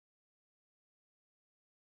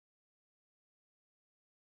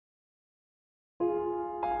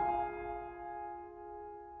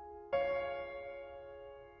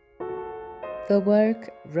The work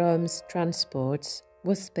Rome's Transports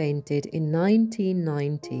was painted in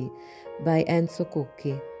 1990 by Enzo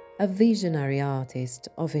Cucchi, a visionary artist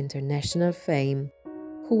of international fame,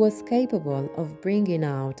 who was capable of bringing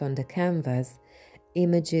out on the canvas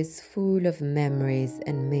images full of memories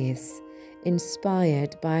and myths,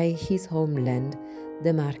 inspired by his homeland,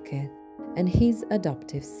 the Marche, and his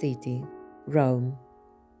adoptive city, Rome.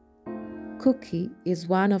 Cucchi is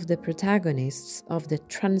one of the protagonists of the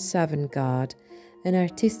Transavantgarde, an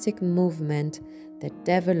artistic movement that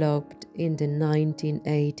developed in the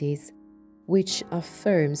 1980s, which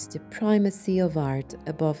affirms the primacy of art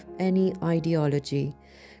above any ideology,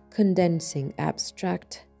 condensing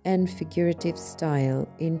abstract and figurative style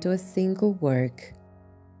into a single work.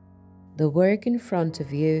 The work in front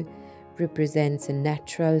of you represents a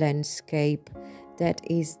natural landscape that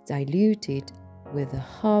is diluted with the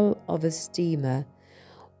hull of a steamer,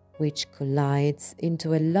 which collides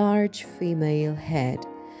into a large female head,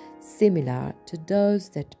 similar to those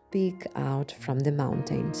that peek out from the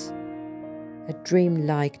mountains. A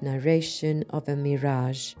dreamlike narration of a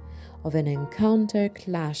mirage, of an encounter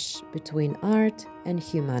clash between art and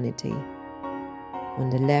humanity. On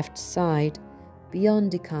the left side,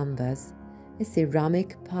 beyond the canvas, a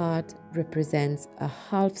ceramic part represents a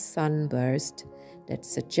half sunburst that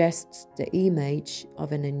suggests the image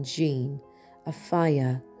of an engine, a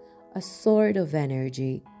fire, a sword of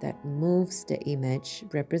energy that moves the image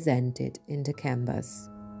represented in the canvas.